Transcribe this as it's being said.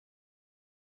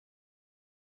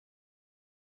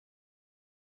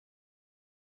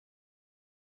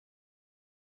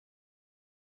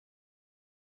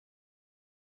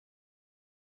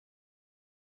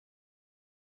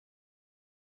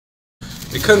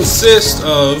It consists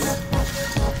of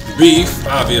beef,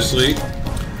 obviously,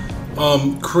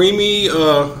 creamy,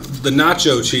 the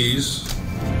nacho cheese,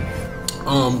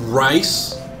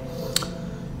 rice,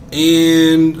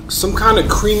 and some kind of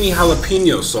creamy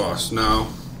jalapeno sauce. Now,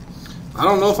 I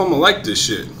don't know if I'm gonna like this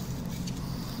shit,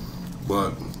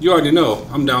 but you already know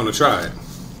I'm down to try it.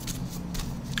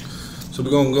 So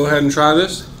we're gonna go ahead and try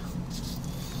this.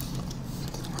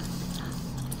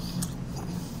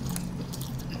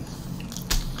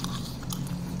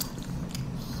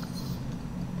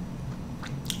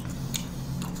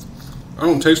 I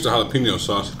don't taste the jalapeno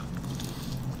sauce.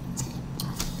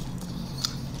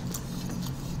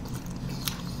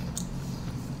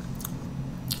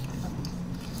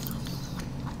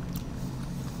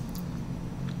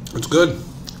 It's good.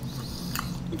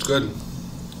 It's good.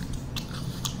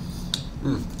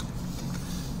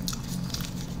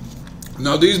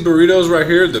 Now these burritos right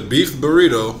here, the beef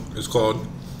burrito is called,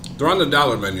 they're on the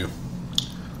dollar menu.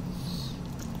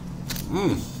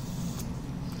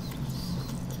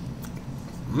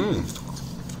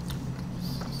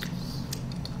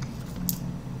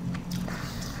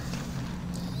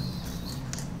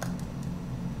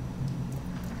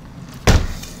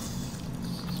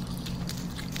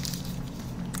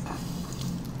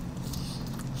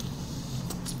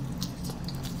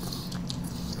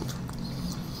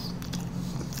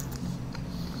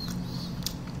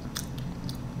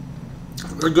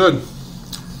 They're good.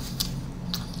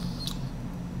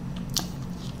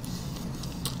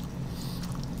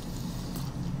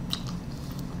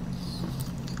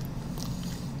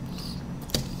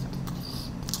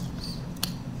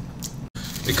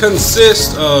 It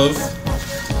consists of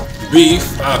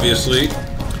beef, obviously,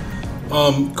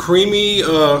 creamy,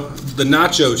 the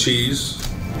nacho cheese,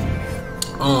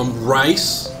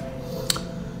 rice,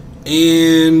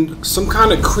 and some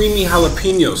kind of creamy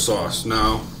jalapeno sauce.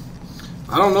 Now,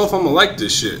 I don't know if I'm gonna like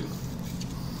this shit,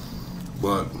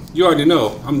 but you already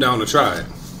know I'm down to try it.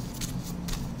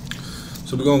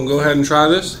 So we're gonna go ahead and try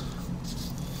this.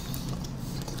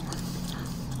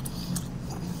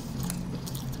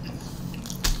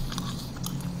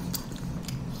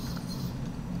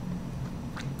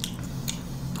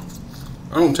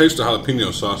 I don't taste the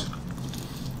jalapeno sauce.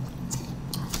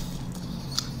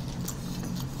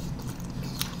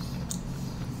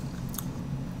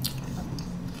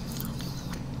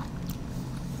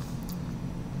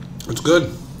 It's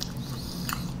good.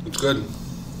 It's good.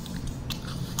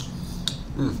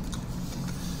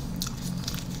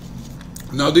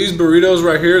 Now these burritos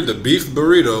right here, the beef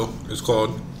burrito is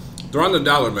called, they're on the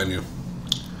dollar menu.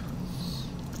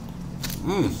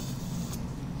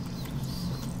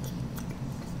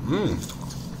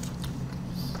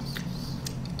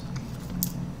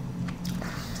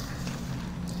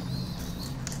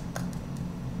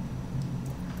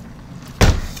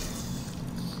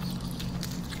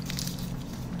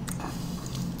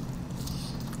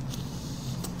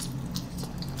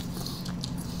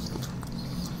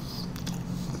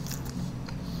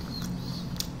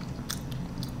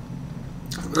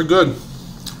 They're good.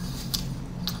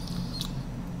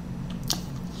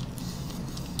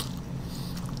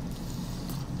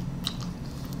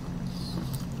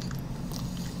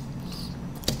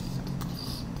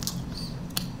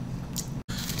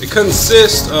 It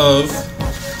consists of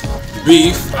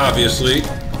beef, obviously,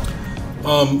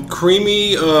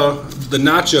 creamy, the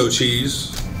nacho cheese,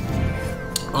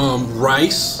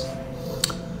 rice,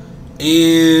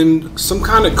 and some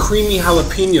kind of creamy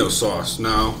jalapeno sauce.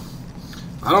 Now,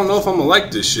 I don't know if I'm gonna like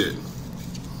this shit,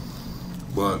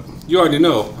 but you already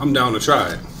know I'm down to try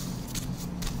it.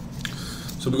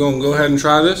 So we're gonna go ahead and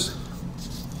try this.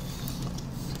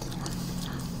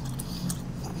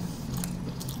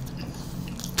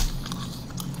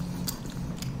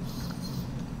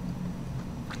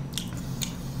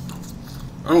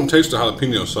 I don't taste the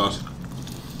jalapeno sauce.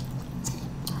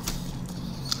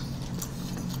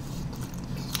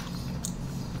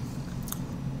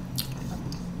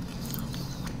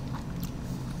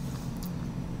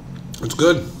 It's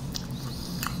good.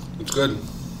 It's good.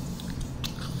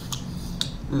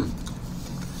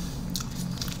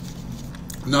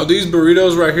 Now these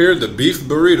burritos right here, the beef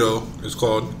burrito is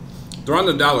called, they're on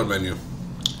the dollar menu.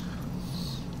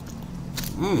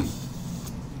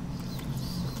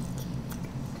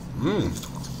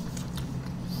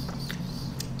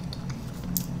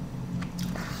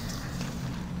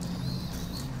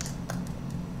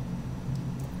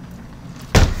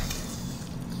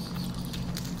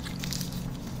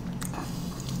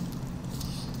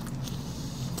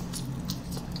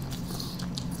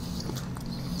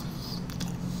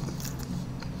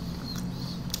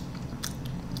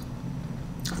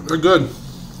 They're good.